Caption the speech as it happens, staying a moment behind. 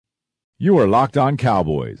You are Locked On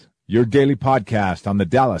Cowboys, your daily podcast on the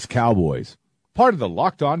Dallas Cowboys. Part of the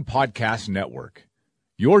Locked On Podcast Network.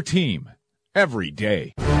 Your team every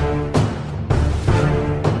day.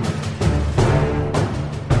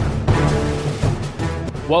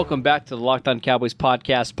 Welcome back to the Locked On Cowboys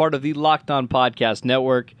podcast, part of the Locked On Podcast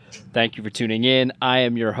Network. Thank you for tuning in. I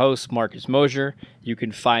am your host, Marcus Mosher. You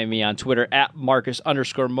can find me on Twitter at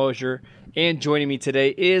Marcus_Mosher. And joining me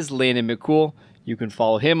today is Landon McCool. You can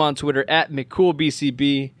follow him on Twitter at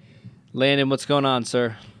McCoolBCB. Landon, what's going on,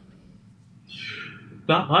 sir?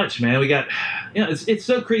 Not much, man. We got, it's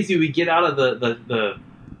so crazy. We get out of the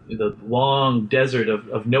long desert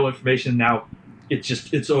of no information. Now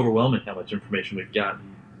it's overwhelming how much information we've got.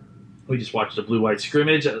 We just watched a blue-white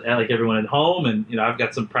scrimmage, like everyone at home, and I've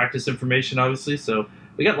got some practice information, obviously. So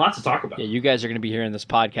we got lots to talk about. Yeah, you guys are going to be hearing this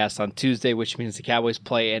podcast on Tuesday, which means the Cowboys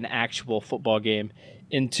play an actual football game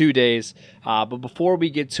in 2 days. But before we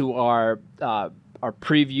get to our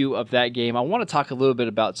preview of that game, I want to talk a little bit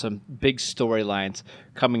about some big storylines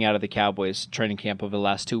coming out of the Cowboys training camp over the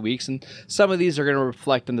last 2 weeks. And some of these are going to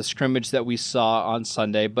reflect on the scrimmage that we saw on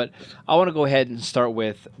Sunday. But I want to go ahead and start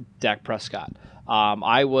with Dak Prescott.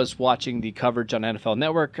 I was watching the coverage on NFL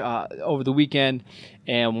Network over the weekend,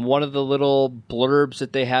 and one of the little blurbs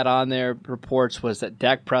that they had on their reports was that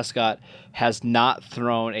Dak Prescott has not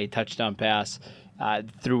thrown a touchdown pass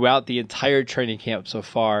throughout the entire training camp so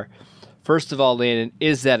far. First of all, Landon,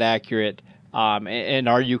 is that accurate? And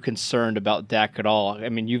are you concerned about Dak at all? I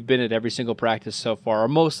mean, you've been at every single practice so far, or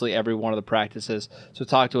mostly every one of the practices. So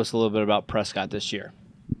talk to us a little bit about Prescott this year.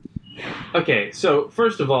 Okay, so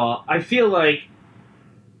first of all, I feel like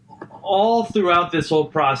all throughout this whole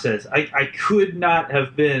process, I could not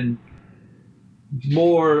have been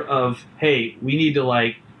more of, hey, we need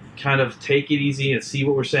to kind of take it easy and see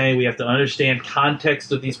what we're saying. We have to understand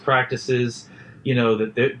context of these practices.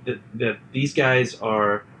 That these guys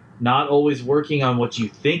are not always working on what you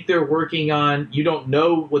think they're working on. You don't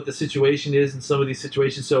know what the situation is in some of these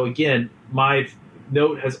situations. So again, my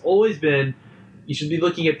note has always been, you should be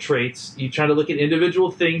looking at traits. You try to look at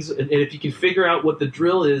individual things, and if you can figure out what the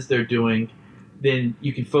drill is they're doing, then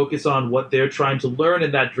you can focus on what they're trying to learn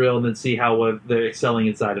in that drill and then see how they're excelling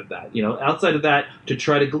inside of that. Outside of that, to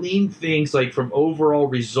try to glean things like from overall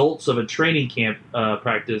results of a training camp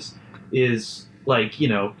practice is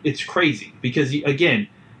it's crazy because, again,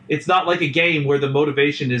 it's not like a game where the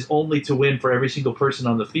motivation is only to win for every single person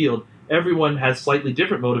on the field. Everyone has slightly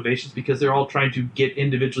different motivations because they're all trying to get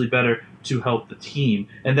individually better to help the team,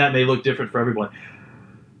 and that may look different for everyone.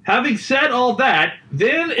 Having said all that,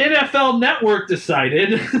 then NFL Network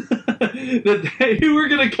decided that they were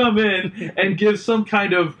going to come in and give some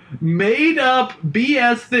kind of made-up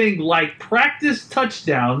BS thing like practice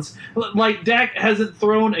touchdowns. Like Dak hasn't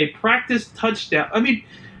thrown a practice touchdown. I mean,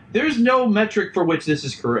 there's no metric for which this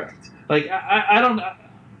is correct. I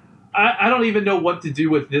don't even know what to do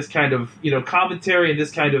with this kind of commentary and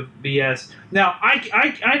this kind of BS. Now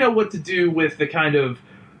I know what to do with the kind of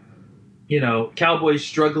Cowboys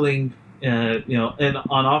struggling, and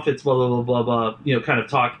on offense, blah, blah, blah, blah, blah, kind of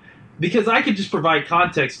talk. Because I could just provide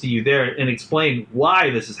context to you there and explain why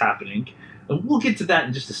this is happening. And we'll get to that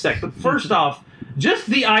in just a sec. But first off, just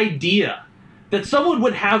the idea that someone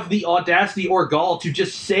would have the audacity or gall to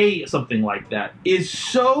just say something like that is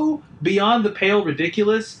so beyond the pale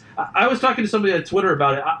ridiculous. I was talking to somebody on Twitter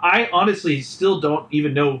about it. I honestly still don't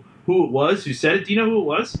even know who it was who said it. Do you know who it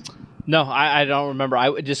was? No, I don't remember.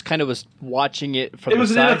 I just kind of was watching it from the side. It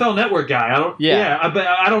was an NFL Network guy. But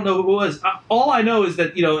I don't know who it was. All I know is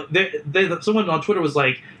that someone on Twitter was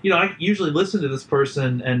like, I usually listen to this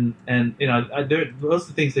person, and most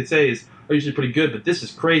of the things they say are usually pretty good, but this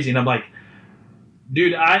is crazy. And I'm like,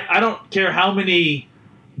 dude, I don't care how many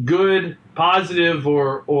good, positive,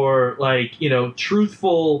 or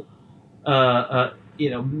truthful, articles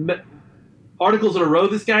in a row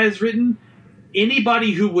this guy has written.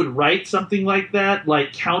 Anybody who would write something like that,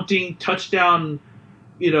 like counting touchdowns,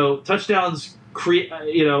 in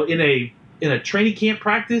a training camp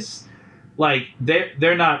practice,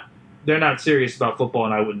 they're not serious about football,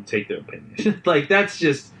 and I wouldn't take their opinion. And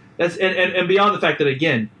beyond the fact that,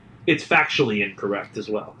 again, it's factually incorrect as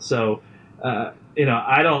well. So, I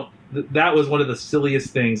don't. That was one of the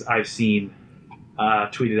silliest things I've seen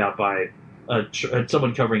tweeted out by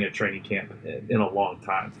someone covering a training camp in a long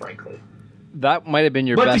time, frankly. That might have been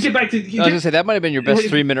your best. I was going to say, that might have been your best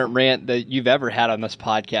 3-minute rant that you've ever had on this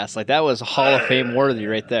podcast. That was Hall of Fame worthy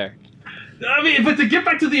right there. I mean, but to get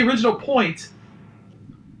back to the original point,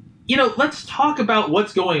 let's talk about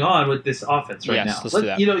what's going on with this offense right now. Let's do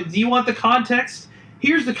that. Do you want the context?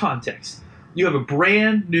 Here's the context. You have a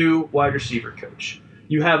brand new wide receiver coach.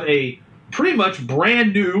 You have a pretty much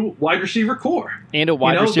brand new wide receiver core and a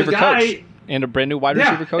wide receiver coach, and a brand new wide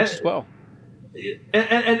receiver coach as well.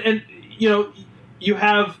 And you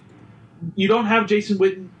don't have Jason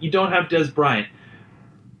Witten, you don't have Des Bryant.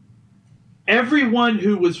 Everyone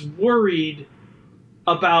who was worried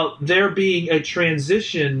about there being a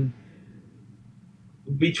transition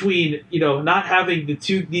between not having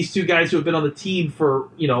these two guys who have been on the team for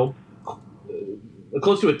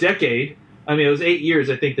close to a decade. I mean, it was 8 years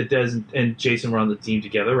I think that Des and Jason were on the team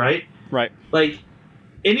together, right? Right. Like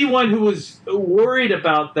anyone who was worried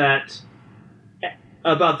about that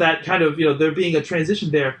kind of there being a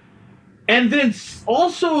transition there, and then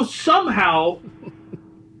also somehow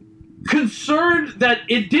concerned that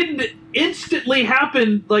it didn't instantly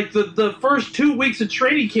happen, like the first 2 weeks of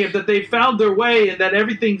training camp, that they found their way and that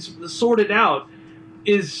everything's sorted out,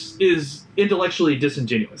 is intellectually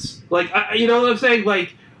disingenuous. Like, you know what I'm saying?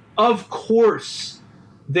 Like, of course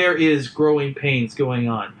there is growing pains going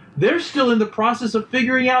on. They're still in the process of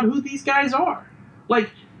figuring out who these guys are. Like,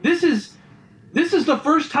 this is the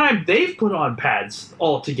first time they've put on pads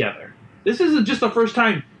all together. This isn't just the first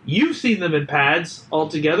time you've seen them in pads all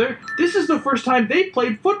together. This is the first time they've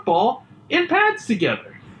played football in pads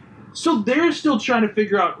together. So they're still trying to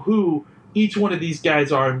figure out who each one of these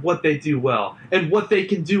guys are and what they do well and what they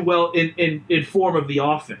can do well in form of the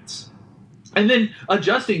offense. And then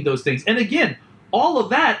adjusting those things. And again, all of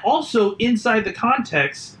that also inside the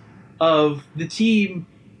context of the team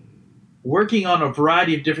working on a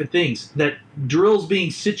variety of different things, that drills being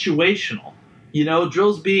situational,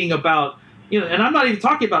 drills being about, and I'm not even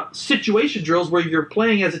talking about situation drills where you're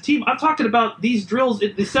playing as a team. I'm talking about these drills,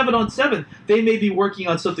 the 7-on-7. They may be working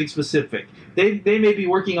on something specific. They may be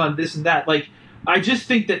working on this and that. Like, I just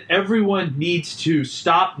think that everyone needs to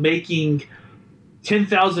stop making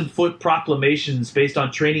 10,000-foot proclamations based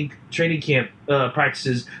on training camp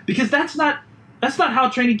practices, because that's not how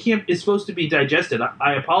training camp is supposed to be digested.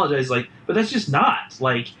 I apologize, but that's just not.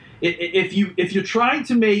 Like, if you're trying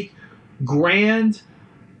to make grand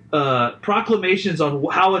proclamations on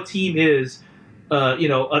how a team is, from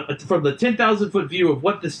the 10,000-foot view of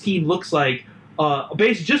what this team looks like,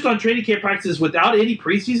 based just on training camp practices without any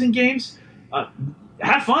preseason games,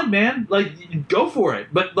 have fun, man. Like, go for it.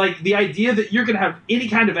 But like, the idea that you're going to have any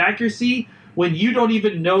kind of accuracy when you don't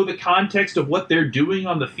even know the context of what they're doing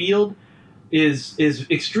on the field is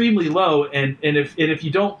extremely low. And if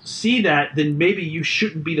you don't see that, then maybe you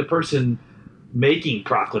shouldn't be the person making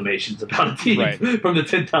proclamations about a team from the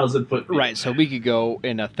 10,000-foot view. Right, so we could go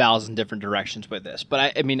in 1,000 different directions with this.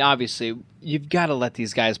 But, I mean, obviously, you've got to let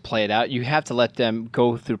these guys play it out. You have to let them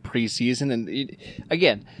go through preseason. And,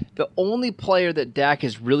 again, the only player that Dak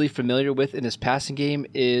is really familiar with in his passing game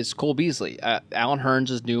is Cole Beasley. Allen Hurns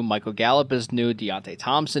is new. Michael Gallup is new. Deontay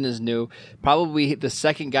Thompson is new. Probably the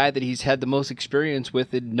second guy that he's had the most experience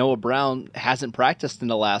with, Noah Brown, hasn't practiced in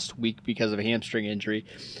the last week because of a hamstring injury.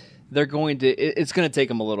 It's going to take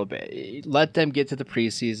them a little bit. Let them get to the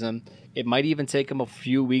preseason. It might even take them a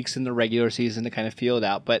few weeks in the regular season to kind of feel it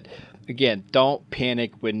out. But again, don't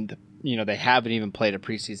panic when they haven't even played a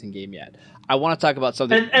preseason game yet. I want to talk about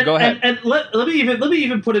something. Go ahead. And let me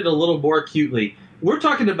even put it a little more acutely. We're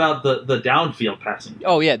talking about the downfield passing game.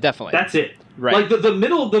 Oh yeah, definitely. That's it. Right. Like the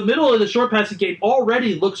middle of the short passing game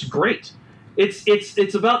already looks great.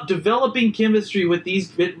 It's about developing chemistry with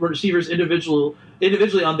these receivers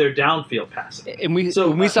individually on their downfield passing. And we saw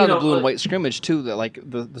the blue and white scrimmage too, that like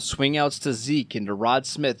the swing outs to Zeke and to Rod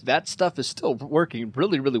Smith, that stuff is still working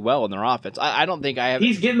really, really well in their offense. I don't think I have.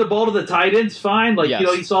 He's getting the ball to the tight ends fine. Like, yes.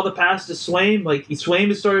 You saw the pass to Swaim. Like, Swaim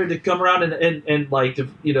has started to come around and like,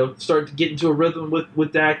 start to get into a rhythm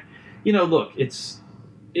with Dak. Look,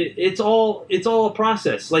 it's all a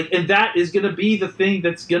process. Like, and that is going to be the thing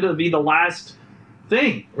that's going to be the last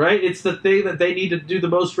thing, right? It's the thing that they need to do the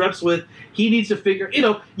most reps with. He needs to figure,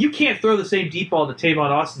 you can't throw the same deep ball to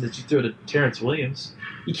Tavon Austin that you throw to Terrence Williams.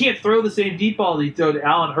 You can't throw the same deep ball that you throw to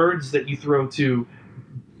Allen Hurns that you throw to,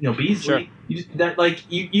 Beasley. Sure.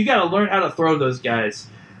 You got to learn how to throw those guys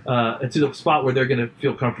to the spot where they're going to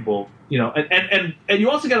feel comfortable, and you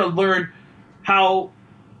also got to learn how.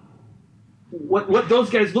 What those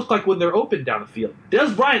guys look like when they're open down the field. Des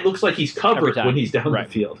Bryant looks like he's covered when he's down the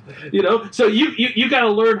field. So you got to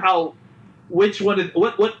learn how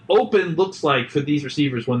what open looks like for these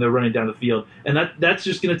receivers when they're running down the field, and that's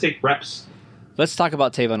just going to take reps. Let's talk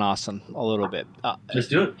about Tavon Austin a little bit. Let's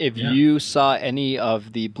do it. If you saw any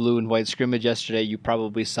of the blue and white scrimmage yesterday, you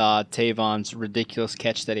probably saw Tavon's ridiculous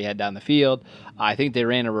catch that he had down the field. I think they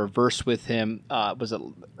ran a reverse with him. Was it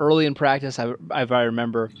early in practice? If I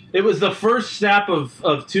remember. It was the first snap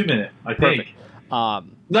of 2 minute, I think. Perfect. No,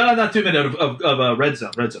 not 2 minutes of red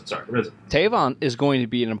zone. Red zone. Tavon is going to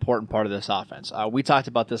be an important part of this offense. We talked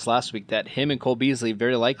about this last week, that him and Cole Beasley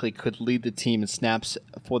very likely could lead the team in snaps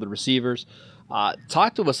for the receivers.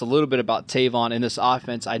 Talk to us a little bit about Tavon in this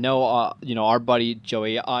offense. I know, our buddy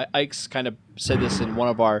Joey Ikes kind of said this in one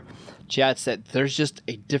of our chats, that there's just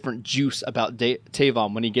a different juice about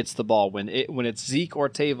Tavon when he gets the ball. When it's Zeke or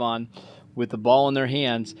Tavon with the ball in their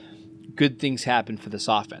hands, good things happen for this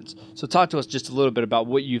offense. So talk to us just a little bit about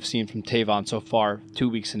what you've seen from Tavon so far, 2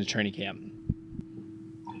 weeks into training camp.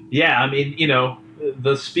 Yeah, I mean,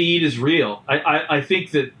 the speed is real. I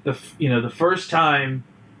think that the first time,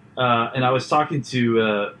 and I was talking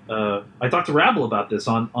to I talked to Rabble about this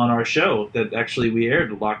on our show that actually we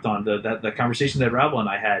aired Locked On, that conversation that Rabble and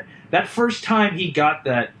I had. That first time he got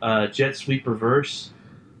that jet sweep reverse,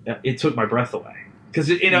 it took my breath away, because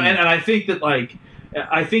and I think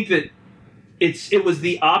that it was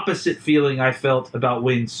the opposite feeling I felt about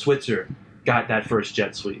when Switzer got that first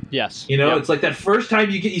jet sweep. Yes, It's like that first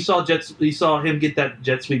time you saw him get that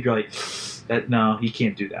jet sweep, you're like, no, he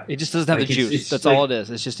can't do that. He just doesn't have the juice. That's all it is.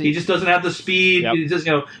 It's just he just doesn't have the speed. Yep. He just,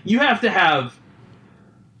 you have to have,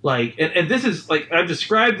 like, and this is, like, I've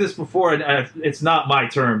described this before, and it's not my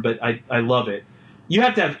term, but I love it. You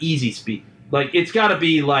have to have easy speed. Like, it's got to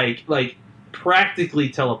be like practically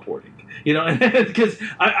teleporting. Because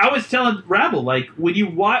I was telling Rabble, like, when you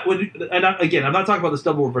watch, I'm not talking about this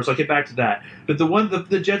double reverse. I'll get back to that. But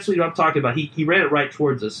the jet sweep I'm talking about, he ran it right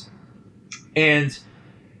towards us, and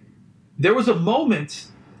there was a moment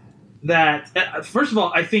that, first of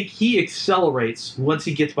all, I think he accelerates once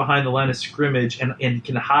he gets behind the line of scrimmage and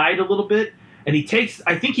can hide a little bit. And I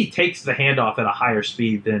think he takes the handoff at a higher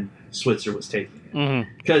speed than Switzer was taking it.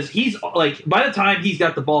 Because he's like, by the time he's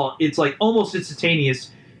got the ball, it's like almost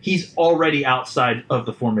instantaneous. He's already outside of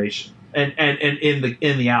the formation and in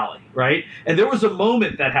the alley, right? And there was a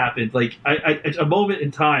moment that happened, like a moment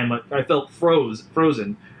in time, I felt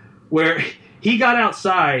frozen, where he got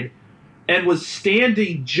outside and was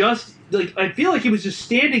standing just like, I feel like he was just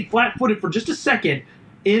standing flat-footed for just a second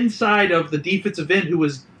inside of the defensive end, who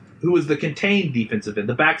was the contained defensive end,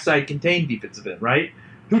 the backside contained defensive end, right?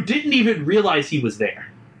 Who didn't even realize he was there.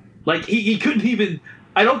 Like, he couldn't even,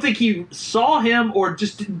 I don't think he saw him, or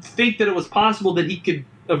just didn't think that it was possible that he could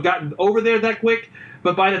have gotten over there that quick.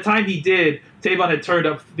 But by the time he did, Tavon had turned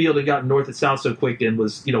up field and gotten north and south so quick and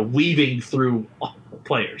was, weaving through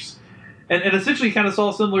players. And essentially kind of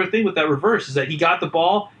saw a similar thing with that reverse, is that he got the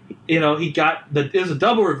ball, it was a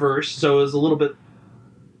double reverse, so it was a little bit,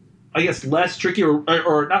 I guess, less tricky,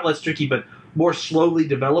 or not less tricky, but more slowly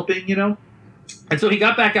developing, And so he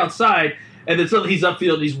got back outside, and then suddenly he's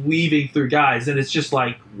upfield and he's weaving through guys, and it's just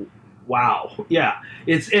like, wow. Yeah.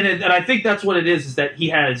 And I think that's what it is that he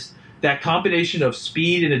has that combination of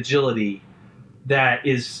speed and agility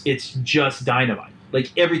it's just dynamite. Like,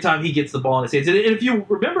 every time he gets the ball in his hands. And if you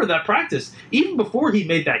remember that practice, even before he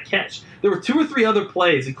made that catch, there were 2 or 3 other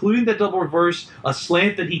plays, including that double reverse, a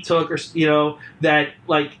slant that he took, or, when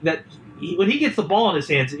he gets the ball in his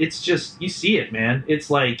hands, it's just, you see it, man. It's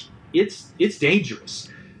like, it's dangerous.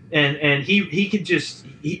 And he can just,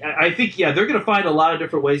 I think, they're going to find a lot of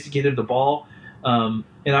different ways to get him the ball. And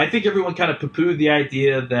I think everyone kind of poo-pooed the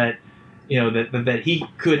idea that, that he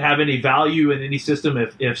could have any value in any system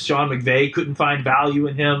if Sean McVay couldn't find value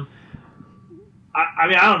in him. I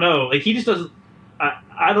mean, I don't know. Like, he just doesn't.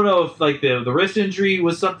 I don't know if, like, the wrist injury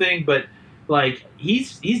was something, but, like,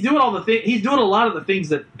 he's doing all the things. He's doing a lot of the things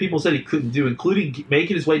that people said he couldn't do, including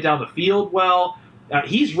making his way down the field well.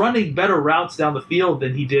 He's running better routes down the field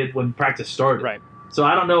than he did when practice started. Right. So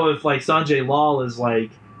I don't know if, like, Sanjay Lal is,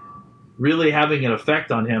 like, really having an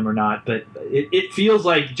effect on him or not, but it feels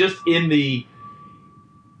like just in the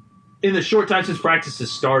short time since practice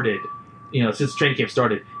has started, since training camp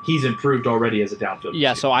started, he's improved already as a downfield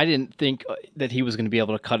receiver. So I didn't think that he was going to be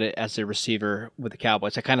able to cut it as a receiver with the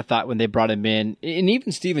Cowboys. I kind of thought when they brought him in, and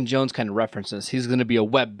even Stephen Jones kind of references, he's going to be a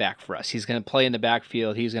web back for us. He's going to play in the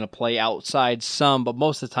backfield. He's going to play outside some, but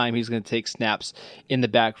most of the time he's going to take snaps in the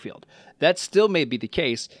backfield. That still may be the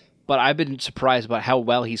case, but I've been surprised about how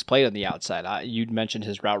well he's played on the outside. You mentioned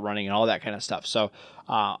his route running and all that kind of stuff. So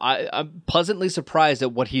I'm pleasantly surprised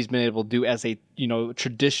at what he's been able to do as a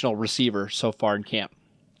traditional receiver so far in camp.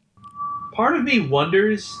 Part of me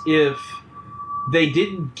wonders if they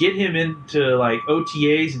didn't get him into, like,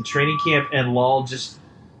 OTAs and training camp, and Lal just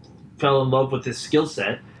fell in love with his skill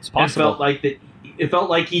set. It's possible. And it felt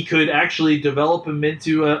like he could actually develop him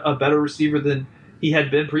into a better receiver than he had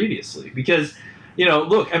been previously. Because,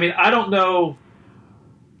 look, I mean, I don't know.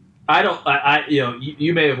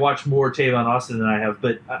 You may have watched more Tavon Austin than I have,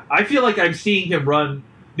 but I feel like I'm seeing him run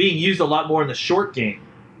being used a lot more in the short game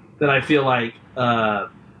than I feel like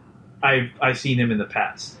I've seen him in the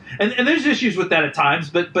past. And there's issues with that at times,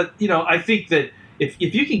 but I think that if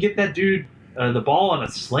you can get that dude the ball on a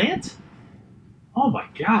slant, oh my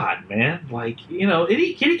God, man! Like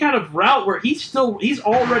any kind of route where he's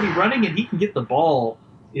already running and he can get the ball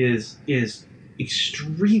is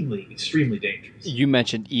extremely dangerous. You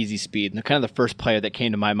mentioned easy speed, and kind of the first player that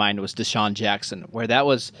came to my mind was Deshaun Jackson, where that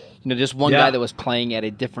was just one guy that was playing at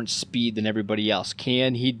a different speed than everybody else.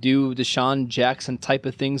 Can he do Deshaun Jackson type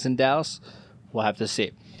of things in Dallas? We'll have to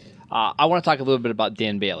see. I want to talk a little bit about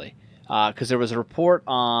Dan Bailey, because there was a report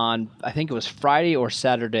on, I think it was Friday or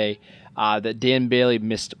Saturday, that Dan Bailey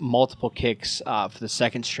missed multiple kicks for the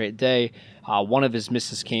second straight day. One of his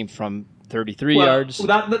misses came from 33 yards.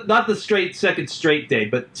 Not the second straight day,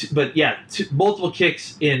 but yeah, multiple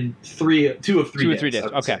kicks in two of three days.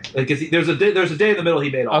 Okay, because there's a day in the middle he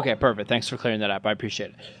made all. Okay, perfect. Thanks for clearing that up. I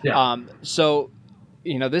appreciate it. Yeah. So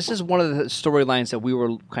this is one of the storylines that we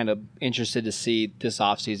were kind of interested to see this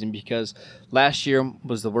offseason, because last year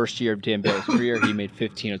was the worst year of Dan Bailey's career. He made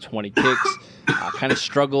 15 of 20 kicks, kind of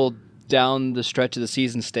struggled down the stretch of the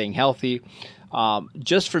season staying healthy.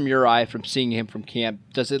 Just from your eye, from seeing him from camp,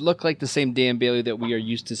 does it look like the same Dan Bailey that we are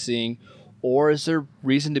used to seeing, or is there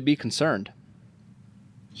reason to be concerned?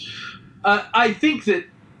 I think that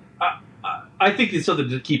it's something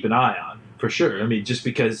to keep an eye on, for sure. I mean, just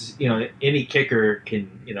because any kicker can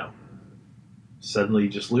suddenly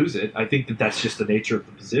just lose it. I think that that's just the nature of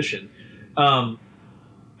the position. I'm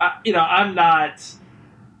not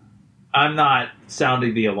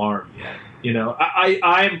sounding the alarm yet.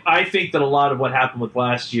 I think that a lot of what happened with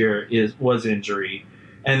last year was injury,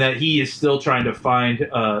 and that he is still trying to find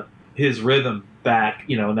his rhythm back.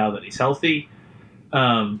 Now that he's healthy.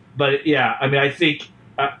 But yeah, I mean, I think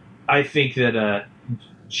that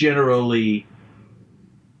generally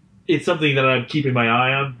it's something that I'm keeping my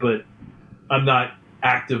eye on, but I'm not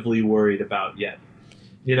actively worried about yet.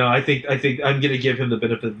 I think I'm going to give him the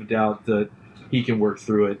benefit of the doubt that he can work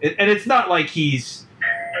through it, and it's not like he's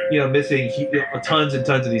missing tons and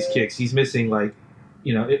tons of these kicks. He's missing when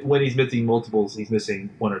he's missing multiples, he's missing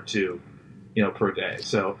one or two, per day.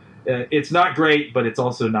 So it's not great, but it's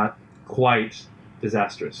also not quite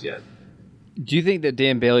disastrous yet. Do you think that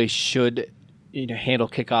Dan Bailey should handle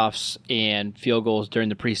kickoffs and field goals during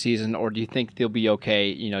the preseason, or do you think they'll be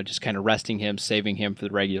okay, just kind of resting him, saving him for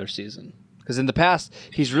the regular season? Because in the past,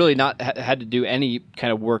 he's really not had to do any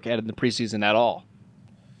kind of work in the preseason at all.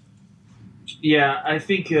 Yeah, I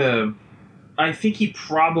think he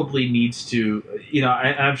probably needs to.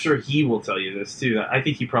 I'm sure he will tell you this too. I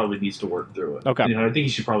think he probably needs to work through it. Okay. I think he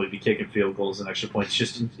should probably be kicking field goals and extra points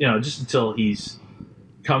just until he's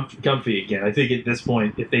comfy again. I think at this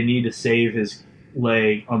point, if they need to save his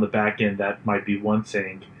leg on the back end, that might be one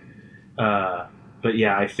thing. But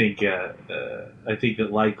yeah, I think that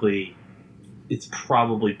likely it's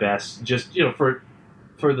probably best just for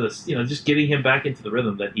this just getting him back into the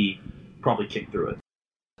rhythm that he probably kicked through it.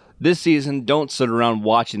 This season, don't sit around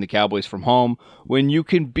watching the Cowboys from home when you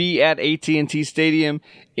can be at AT&T Stadium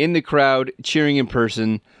in the crowd cheering in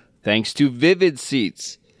person, thanks to Vivid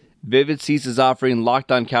Seats. Vivid Seats is offering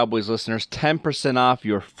Locked On Cowboys listeners 10% off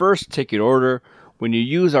your first ticket order when you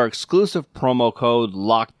use our exclusive promo code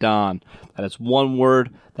Locked On. That is one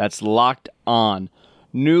word, that's Locked On.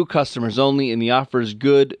 New customers only, and the offer is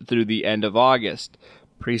good through the end of August.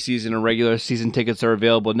 Preseason and regular season tickets are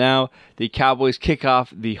available now. The Cowboys kick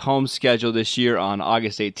off the home schedule this year on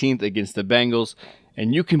August 18th against the Bengals,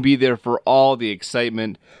 and you can be there for all the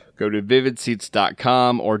excitement. Go to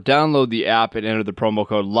vividseats.com or download the app and enter the promo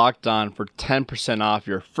code LOCKEDON for 10% off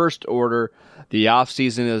your first order. The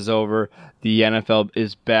offseason is over, the NFL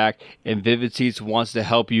is back, and Vivid Seats wants to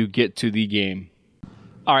help you get to the game.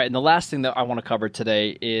 All right, and the last thing that I want to cover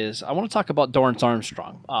today is I want to talk about Dorance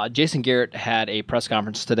Armstrong. Jason Garrett had a press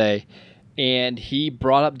conference today, and he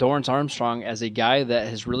brought up Dorance Armstrong as a guy that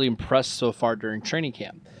has really impressed so far during training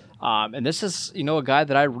camp. And this is, a guy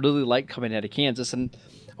that I really like coming out of Kansas, and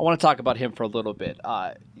I want to talk about him for a little bit.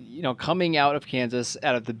 Coming out of Kansas,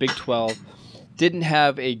 out of the Big 12, didn't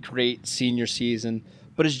have a great senior season,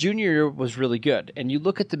 but his junior year was really good. And you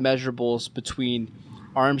look at the measurables between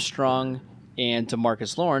Armstrong and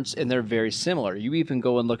DeMarcus Lawrence, and they're very similar. You even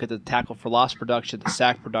go and look at the tackle for loss production, the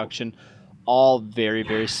sack production, all very,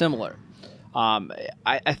 very similar.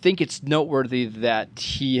 I think it's noteworthy that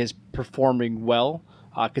he is performing well,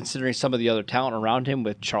 considering some of the other talent around him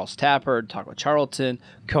with Charles Tapper, Taco Charlton,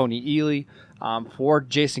 Coney Ealy. For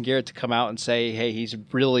Jason Garrett to come out and say, hey, he's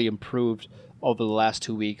really improved over the last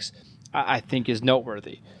 2 weeks, I think is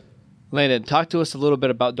noteworthy. Landon, talk to us a little bit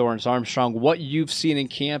about Dorance Armstrong, what you've seen in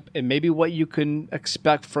camp, and maybe what you can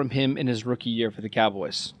expect from him in his rookie year for the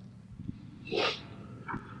Cowboys.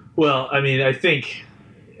 Well, I mean, I think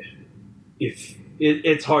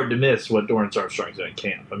it's hard to miss what Dorance Armstrong's doing in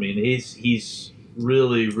camp. I mean, he's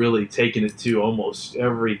really, really taken it to almost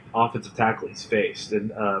every offensive tackle he's faced,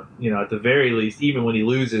 and at the very least, even when he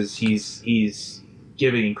loses, he's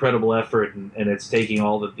giving incredible effort, and it's taking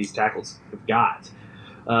all that these tackles have got.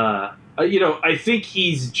 I think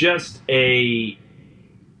he's just a.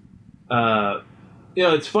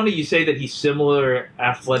 It's funny you say that he's similar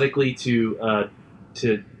athletically to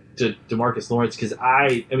DeMarcus Lawrence, because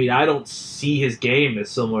I don't see his game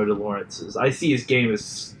as similar to Lawrence's. I see his game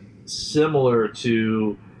as similar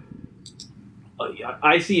to.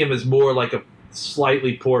 I see him as more like a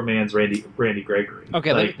slightly poor man's Randy Gregory.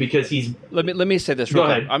 Okay, because he's. Let me say this real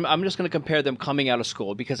quick. I'm just going to compare them coming out of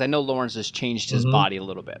school, because I know Lawrence has changed his body a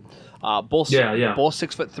little bit. Both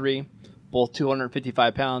 6'3", both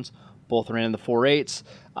 255 pounds, both ran in the 4.8s.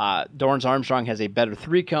 Dorance Armstrong has a better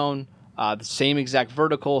 3-cone, the same exact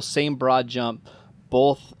vertical, same broad jump.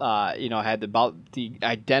 Both had about the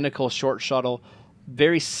identical short shuttle.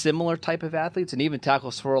 Very similar type of athletes, and even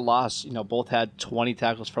tackles for a loss. Both had 20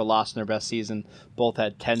 tackles for a loss in their best season. Both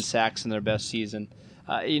had 10 sacks in their best season.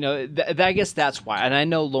 I guess that's why. And I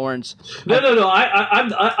know Lawrence. No.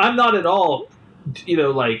 I'm not at all.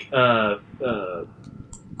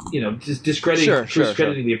 Just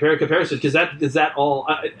discrediting the comparison, because that all.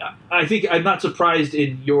 I think I'm not surprised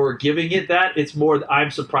in your giving it that. It's more that I'm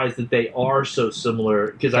surprised that they are so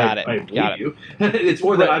similar, because I believe you. It's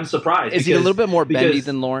more that I'm surprised. Is he a little bit more bendy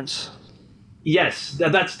than Lawrence? Yes,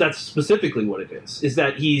 that's specifically what it is. Is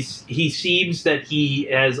that he seems that he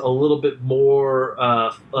has a little bit more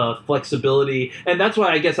flexibility, and that's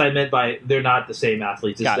why I guess I meant by they're not the same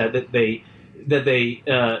athletes. Is that they.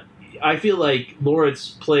 I feel like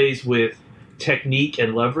Lawrence plays with technique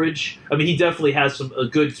and leverage. I mean, he definitely has a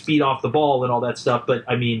good speed off the ball and all that stuff. But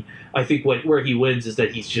I mean, I think where he wins is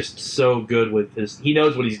that he's just so good with his. He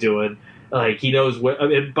knows what he's doing. Like, he knows what. I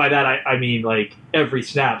mean, by that I mean, like, every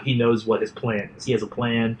snap he knows what his plan is. He has a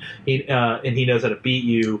plan. And he knows how to beat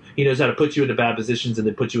you. He knows how to put you into bad positions and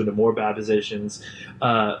then put you into more bad positions.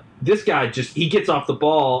 This guy he gets off the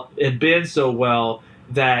ball and bends so well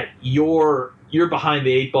that you're behind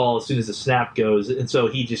the 8 ball as soon as the snap goes, and so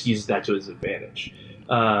he just uses that to his advantage.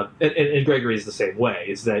 And Gregory is the same way.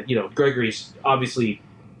 Is that Gregory's obviously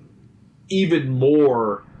even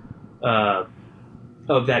more of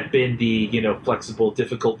that bendy, flexible,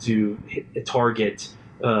 difficult to target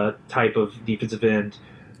type of defensive end.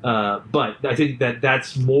 But I think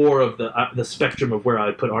that's more of the spectrum of where I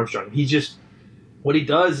would put Armstrong. What he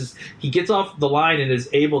does is he gets off the line and is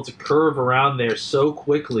able to curve around there so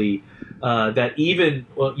quickly that even,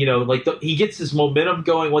 he gets this momentum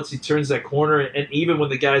going once he turns that corner, and even when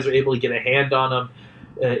the guys are able to get a hand on him,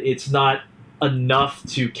 it's not enough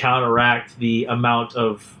to counteract the amount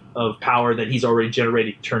of power that he's already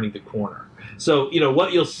generating turning the corner. So,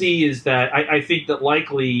 what you'll see is that I think that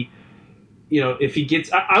likely, if he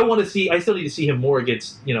gets, I still need to see him more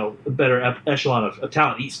against, a better echelon of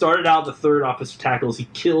talent. He started out the 3rd offensive tackles. He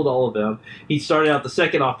killed all of them. He started out the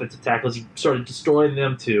 2nd offensive tackles. He started destroying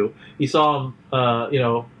them too. You saw him,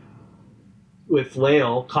 with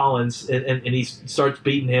La'el Collins, and he starts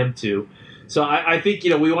beating him too. So I think,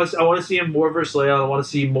 I want to see him more versus La'el. I want to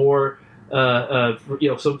see more,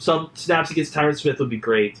 some snaps against Tyron Smith would be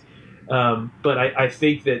great. But I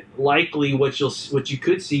think that likely what you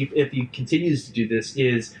could see if he continues to do this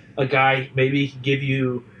is a guy maybe give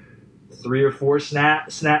you 3 or 4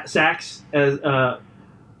 sacks as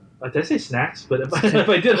did I say snacks? But if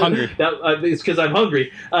I did, hungry. It's because I'm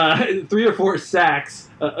hungry. 3 or 4 sacks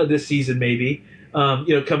this season maybe.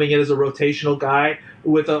 Coming in as a rotational guy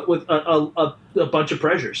with a bunch of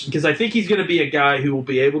pressures, because I think he's going to be a guy who will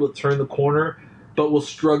be able to turn the corner, but will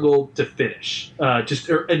struggle to finish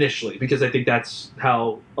initially, because I think that's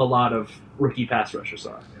how a lot of rookie pass rushers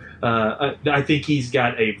are. I think he's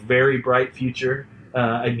got a very bright future.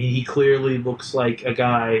 He clearly looks like a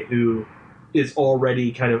guy who is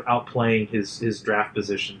already kind of outplaying his draft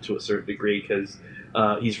position to a certain degree, because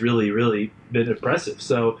he's really, really been impressive.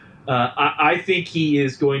 So I think he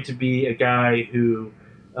is going to be a guy who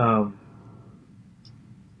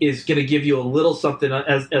is going to give you a little something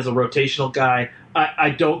as a rotational guy. I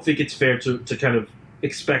don't think it's fair to kind of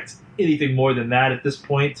expect anything more than that at this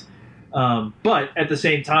point. But at the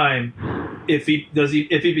same time, if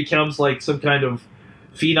he becomes like some kind of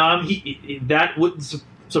phenom, that wouldn't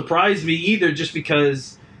surprise me either, just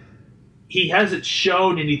because he hasn't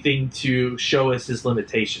shown anything to show us his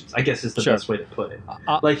limitations, I guess is the best way to put it.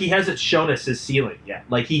 Like, he hasn't shown us his ceiling yet.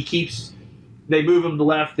 Like, they move him to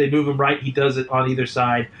left, they move him right, he does it on either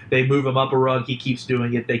side. They move him up a rung, he keeps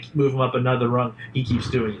doing it. They move him up another rung, he keeps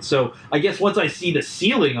doing it. So I guess once I see the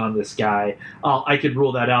ceiling on this guy, I could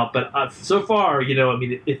rule that out. But so far,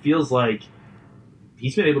 it feels like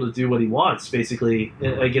he's been able to do what he wants, basically,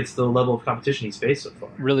 against the level of competition he's faced so far.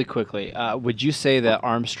 Really quickly, would you say that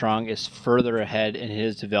Armstrong is further ahead in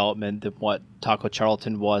his development than what Taco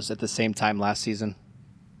Charlton was at the same time last season?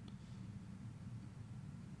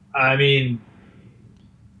 I mean,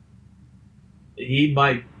 he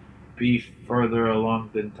might be further along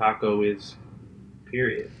than Taco is,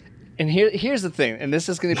 period. And here's the thing, and this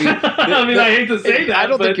is going to be... I hate to say that, I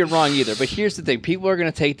don't think you're wrong either, but here's the thing. People are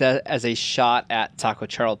going to take that as a shot at Taco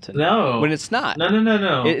Charlton. No. When it's not. No.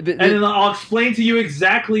 And I'll explain to you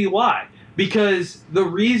exactly why. Because the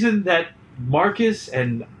reason that Marcus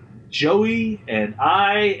and Joey and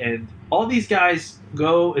I and all these guys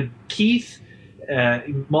go, and Keith,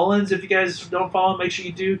 Mullins, if you guys don't follow him, make sure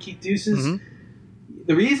you do, Keith Deuces. Mm-hmm.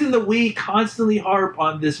 The reason that we constantly harp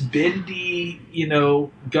on this bendy,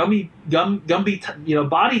 gumby,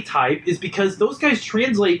 body type is because those guys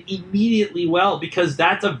translate immediately well, because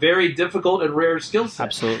that's a very difficult and rare skill set.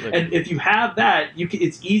 Absolutely. And if you have that,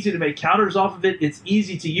 it's easy to make counters off of it. It's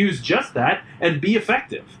easy to use just that and be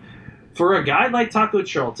effective. For a guy like Taco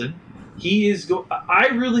Charlton, I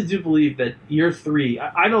really do believe that year 3.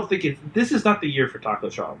 I don't think this is not the year for Taco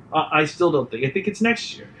Charlton. I still don't think. I think it's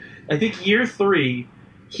next year. I think year 3,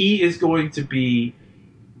 he is going to be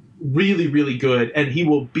really, really good, and he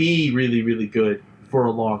will be really, really good for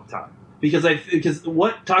a long time. Because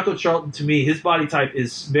what Taco Charlton, to me, his body type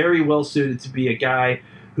is very well suited to be a guy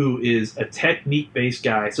who is a technique-based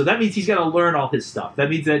guy. So that means he's got to learn all his stuff. That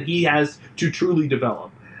means that he has to truly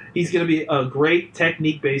develop. He's going to be a great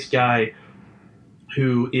technique-based guy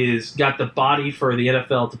who is got the body for the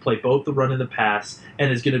NFL to play both the run and the pass,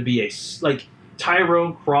 and is going to be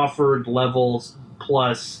Tyrone Crawford levels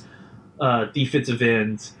plus defensive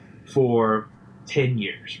ends for 10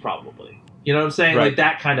 years, probably. You know what I'm saying? Right. Like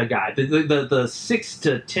that kind of guy. The 6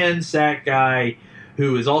 to 10 sack guy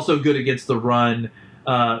who is also good against the run,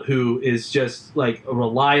 who is just like a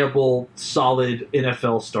reliable, solid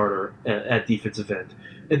NFL starter at defensive end.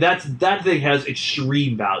 And that thing has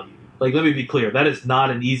extreme value. Like, let me be clear. That is not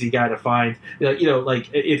an easy guy to find. Like,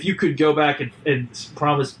 if you could go back and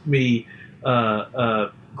promise me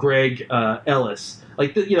Greg Ellis,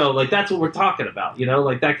 like that's what we're talking about,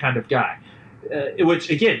 like that kind of guy. Which,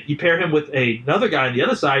 again, you pair him with another guy on the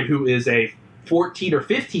other side who is a 14 or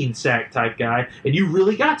 15 sack type guy, and you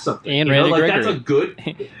really got something. And Randy Gregory. That's a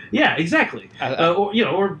good, yeah, exactly.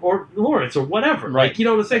 Or Lawrence or whatever. Right. Like,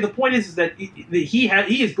 what I'm saying. The point is that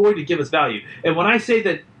he is going to give us value. And when I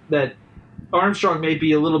say that Armstrong may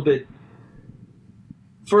be a little bit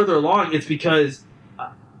further along, it's because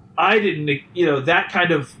I didn't, that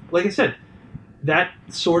kind of, like I said, that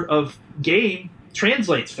sort of game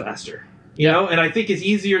translates faster. And I think it's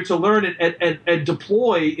easier to learn and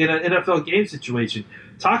deploy in an NFL game situation.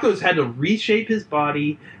 Taco's had to reshape his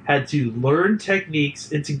body, had to learn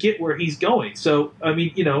techniques, and to get where he's going. So, I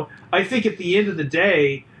mean, I think at the end of the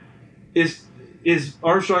day, is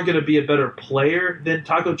Armstrong going to be a better player than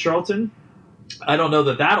Taco Charlton? I don't know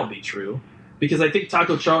that that'll be true, because I think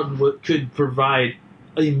Taco Charlton could provide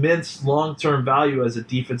immense long-term value as a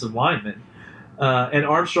defensive lineman. And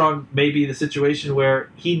Armstrong may be the situation where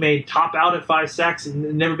he may top out at 5 sacks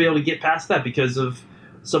and never be able to get past that because of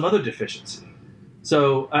some other deficiency.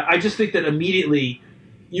 So I just think that immediately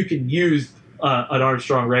you can use an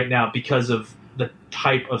Armstrong right now because of the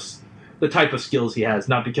type of skills he has,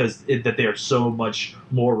 not because that they are so much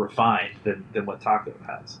more refined than what Taco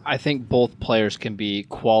has. I think both players can be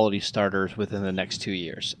quality starters within the next 2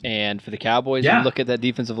 years. And for the Cowboys, you look at that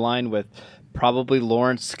defensive line with probably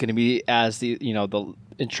Lawrence going to be as the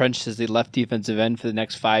entrenched as the left defensive end for the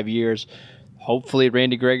next 5 years. Hopefully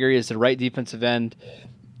Randy Gregory is the right defensive end.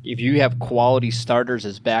 If you have quality starters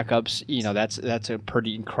as backups, that's a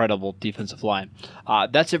pretty incredible defensive line.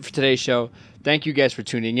 That's it for today's show. Thank you guys for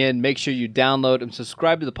tuning in. Make sure you download and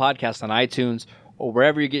subscribe to the podcast on iTunes or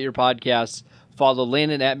wherever you get your podcasts. Follow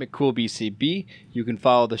Landon at McCoolBCB. You can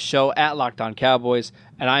follow the show at Locked On Cowboys.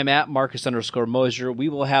 And I'm at Marcus_Mosier. We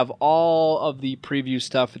will have all of the preview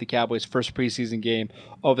stuff for the Cowboys' first preseason game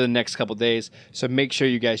over the next couple days. So make sure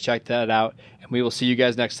you guys check that out. And we will see you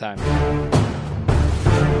guys next time.